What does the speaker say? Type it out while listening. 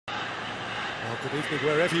Well, good evening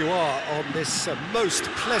wherever you are on this most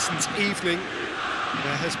pleasant evening.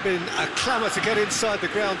 There has been a clamour to get inside the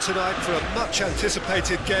ground tonight for a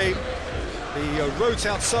much-anticipated game. The roads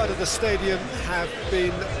outside of the stadium have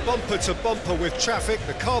been bumper to bumper with traffic.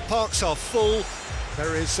 The car parks are full.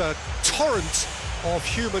 There is a torrent of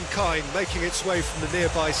humankind making its way from the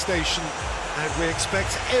nearby station, and we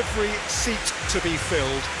expect every seat to be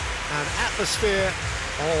filled. An atmosphere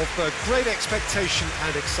of great expectation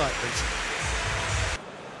and excitement.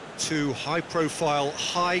 Two high-profile,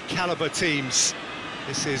 high-caliber teams.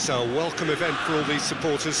 This is a welcome event for all these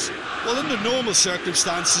supporters. Well, under normal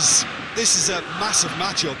circumstances, this is a massive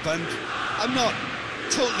match-up, and I'm not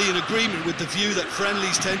totally in agreement with the view that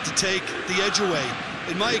friendlies tend to take the edge away.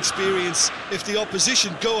 In my experience, if the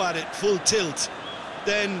opposition go at it full tilt,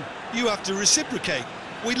 then you have to reciprocate.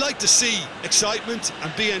 We'd like to see excitement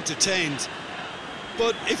and be entertained,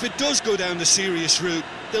 but if it does go down the serious route,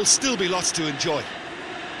 there'll still be lots to enjoy.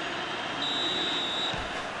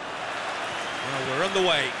 Well, we're on the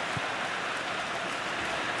way.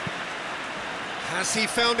 Has he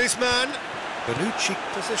found his man? Bonucci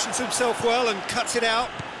positions himself well and cuts it out.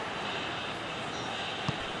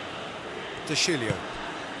 De Chilio.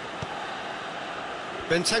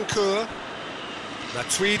 Bentancur.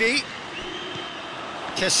 Matuidi.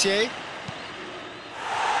 Kessié.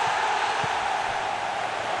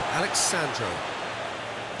 Alexandro.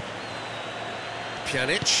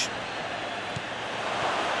 Pjanic.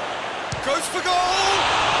 Goes for goal!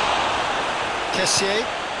 Kessié.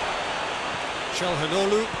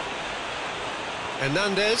 Çalhanoğlu.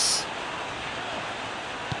 Hernandez.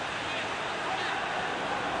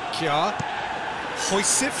 Kja.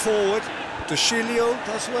 Hoists it forward. De Chilio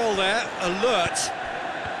does well there. Alert.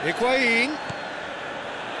 Higuain.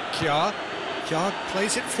 Kja. Kja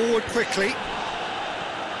plays it forward quickly.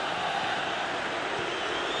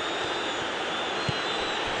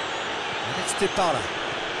 And it's Dybala.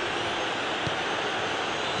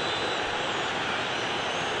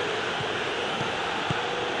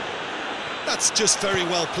 That's just very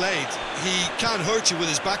well played. He can't hurt you with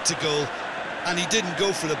his back to goal, and he didn't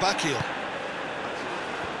go for the back heel.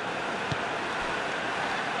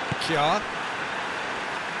 Kja.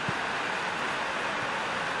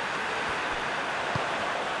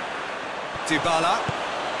 Dybala.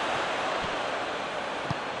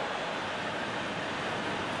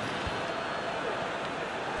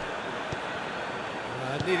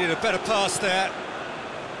 Needed a better pass there.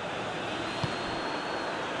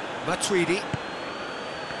 Matuidi.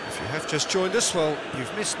 If you have just joined us, well,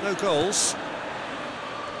 you've missed no goals.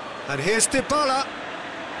 And here's Dybala.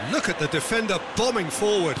 Look at the defender bombing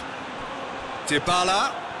forward.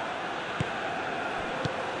 Dybala.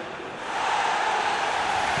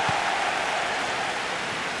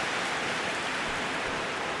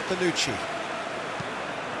 Bonucci.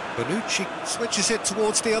 Bonucci switches it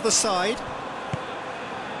towards the other side.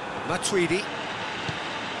 Matuidi.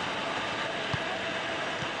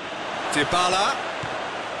 Dybala.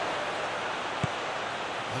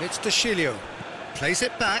 And it's De Chilio. Plays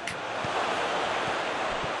it back.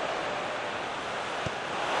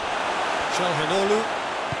 Çalhanoğlu.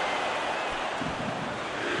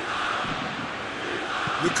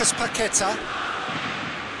 Lucas Paqueta.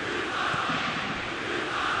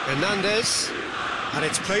 Hernandez. And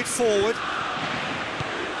it's played forward.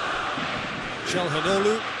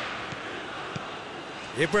 Çalhanoğlu.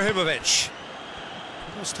 Ibrahimovic.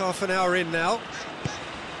 Almost half an hour in now.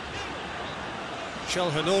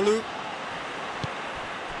 Çalhanoğlu.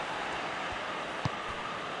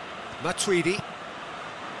 Matuidi.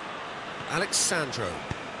 Alexandro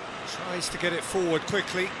tries to get it forward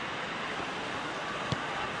quickly.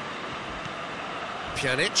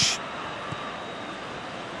 Pjanic.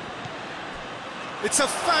 It's a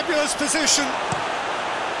fabulous position.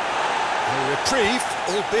 A reprieve,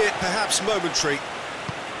 albeit perhaps momentary.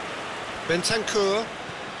 Bentancur.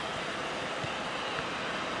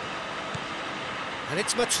 And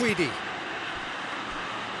it's Matuidi.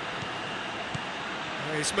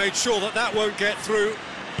 He's made sure that that won't get through.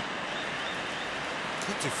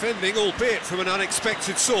 Good defending, albeit from an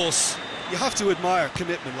unexpected source. You have to admire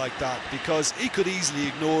commitment like that, because he could easily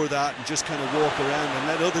ignore that and just kind of walk around and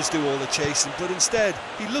let others do all the chasing, but instead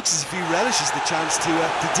he looks as if he relishes the chance to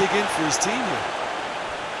dig in for his team here.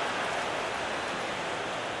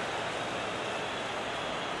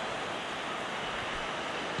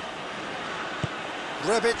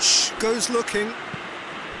 Rebic goes looking.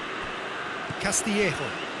 Castillejo.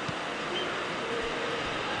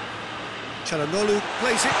 Çalhanoğlu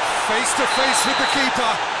plays it face to face with the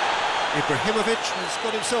keeper. Ibrahimovic has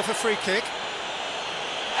got himself a free kick.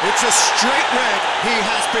 It's a straight red. He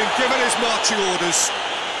has been given his marching orders.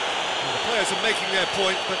 And the players are making their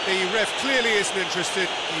point, but the ref clearly isn't interested.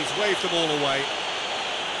 He's waved them all away.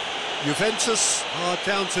 Juventus are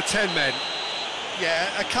down to 10 men. Yeah,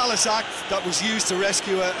 a callous act that was used to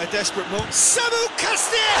rescue a desperate moment. Samu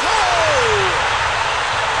Castillejo!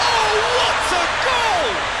 Oh, what a goal!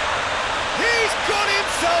 He's got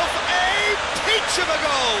himself a peach of a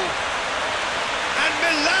goal! And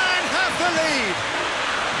Milan have the lead.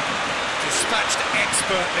 Dispatched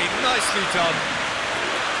expertly, nicely done.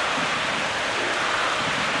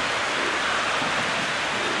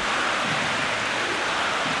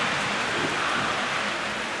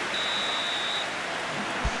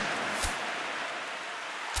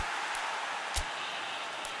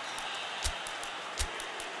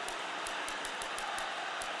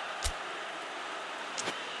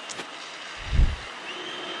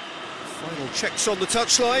 Final checks on the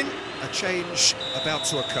touchline. A change about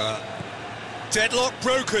to occur. Deadlock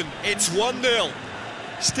broken. It's 1-0.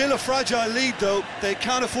 Still a fragile lead, though. They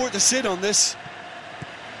can't afford to sit on this.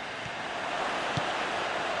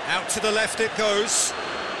 Out to the left it goes.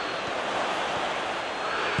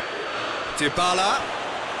 Dybala.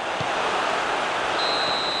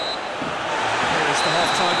 Here's the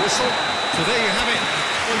half-time whistle. So there you have it.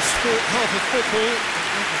 One-sport half of football.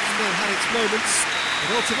 It's still had its moments.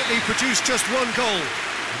 It ultimately produced just one goal.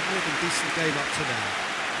 A more than decent game up to now.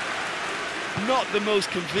 Not the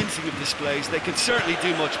most convincing of displays. They can certainly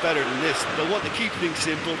do much better than this. They'll want to keep things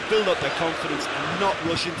simple, build up their confidence and not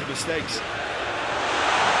rush into mistakes. The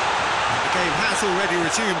game has already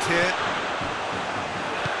resumed here.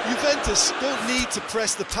 Juventus don't need to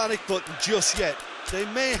press the panic button just yet. They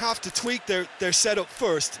may have to tweak their setup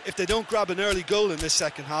first. If they don't grab an early goal in this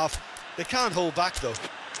second half, they can't hold back though.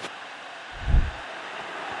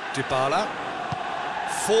 Dybala.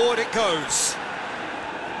 Forward it goes.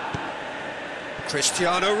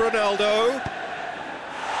 Cristiano Ronaldo.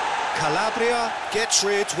 Calabria gets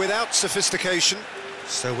rid without sophistication.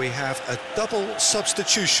 So we have a double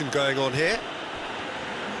substitution going on here.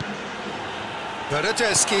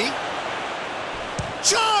 Bernardeschi.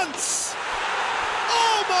 Chance!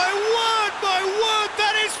 Oh my word,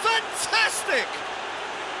 that is fantastic!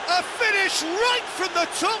 A finish right from the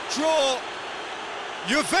top draw.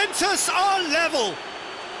 Juventus are level.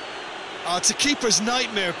 It's a keeper's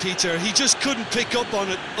nightmare, Peter. He just couldn't pick up on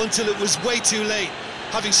it until it was way too late,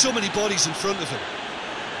 having so many bodies in front of him.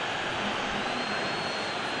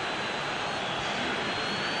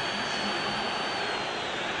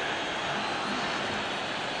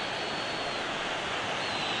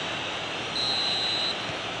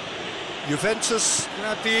 Juventus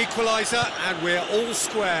grab the equaliser and we're all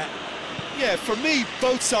square. Yeah, for me,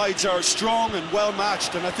 both sides are strong and well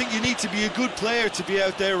matched, and I think you need to be a good player to be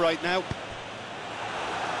out there right now.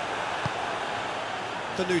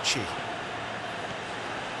 Bonucci.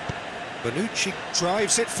 Bonucci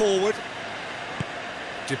drives it forward.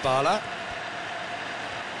 Dybala.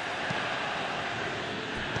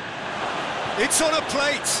 It's on a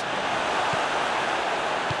plate.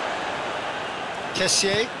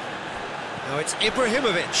 Kessié. Now it's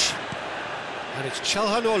Ibrahimovic. And it's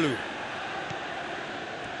Çalhanoğlu.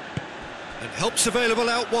 And help's available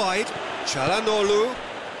out wide. Çalhanoğlu.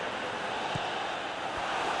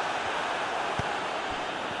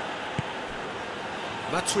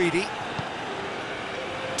 Matuidi.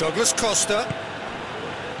 Douglas Costa.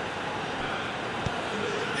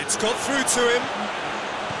 It's got through to him.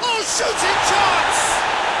 Oh, shooting chance!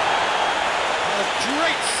 A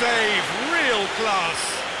great save, real class.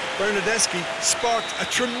 Bernardeschi sparked a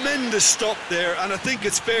tremendous stop there, and I think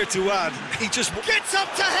it's fair to add, he just gets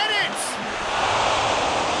up to head it!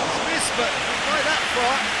 Missed, but by that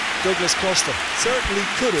far. Douglas Costa certainly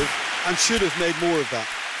could have and should have made more of that.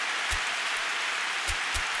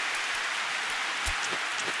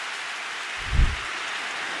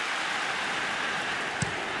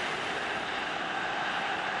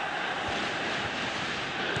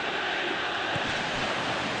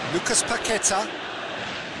 Lucas Paqueta.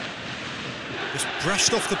 Just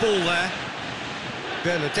brushed off the ball there.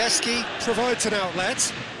 Bernardeschi provides an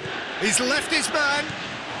outlet. He's left his man.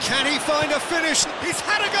 Can he find a finish? He's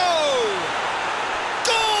had a go!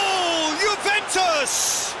 Goal!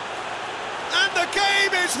 Juventus! And the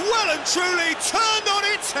game is well and truly turned on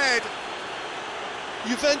its head.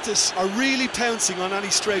 Juventus are really pouncing on any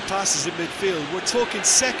stray passes in midfield. We're talking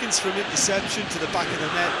seconds from interception to the back of the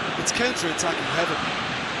net. It's counter-attacking heaven.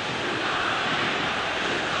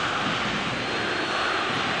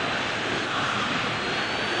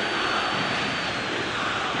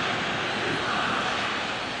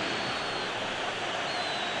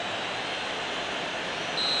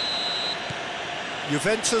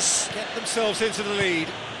 Juventus get themselves into the lead.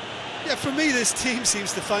 Yeah, for me, this team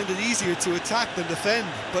seems to find it easier to attack than defend,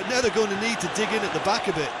 but now they're going to need to dig in at the back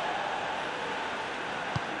a bit.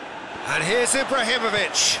 And here's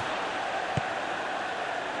Ibrahimovic.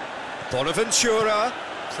 Bonaventura.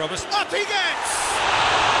 Promised. Up he gets!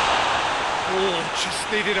 Oh,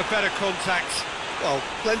 just needed a better contact. Well,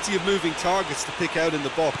 plenty of moving targets to pick out in the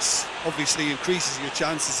box. Obviously increases your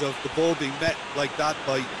chances of the ball being met like that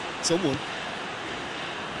by someone.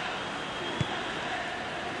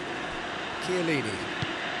 Chiellini.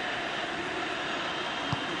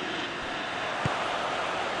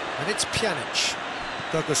 And it's Pjanic.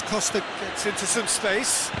 Douglas Costa gets into some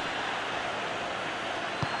space.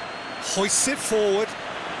 Hoists it forward.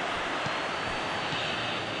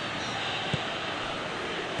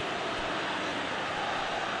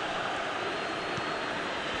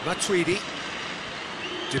 Matuidi.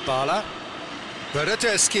 Dybala.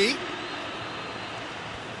 Bernardeschi.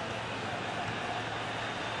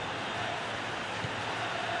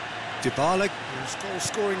 Dybala, whose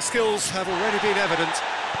goal-scoring skills have already been evident.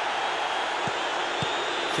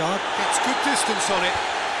 Yard gets good distance on it.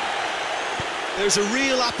 There's a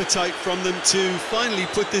real appetite from them to finally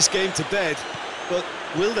put this game to bed, but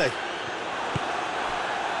will they?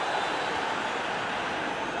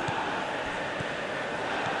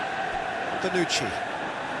 Bonucci.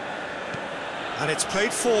 And it's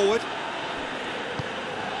played forward.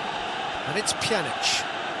 And it's Pjanic.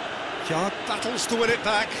 Yard battles to win it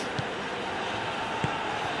back.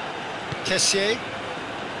 Kessié.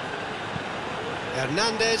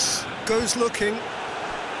 Hernandez goes looking.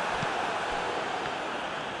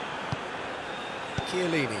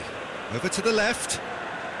 Chiellini. Over to the left.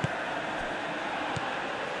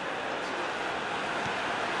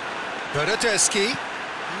 Bernardeschi.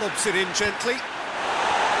 Lobs it in gently.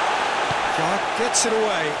 Yard gets it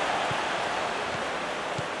away.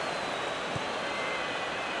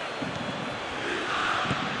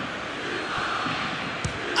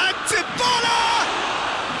 And Dybala!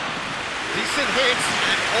 Decent hit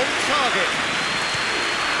and on target.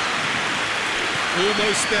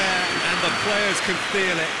 Almost there, and the players can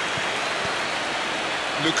feel it.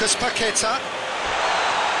 Lucas Paqueta.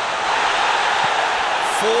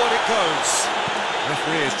 Forward it goes.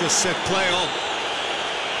 Referee has just said play on.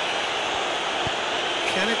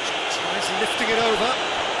 Pjanic tries lifting it over.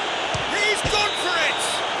 He's gone for it!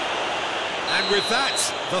 And with that,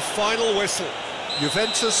 the final whistle.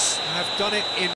 Juventus have done it in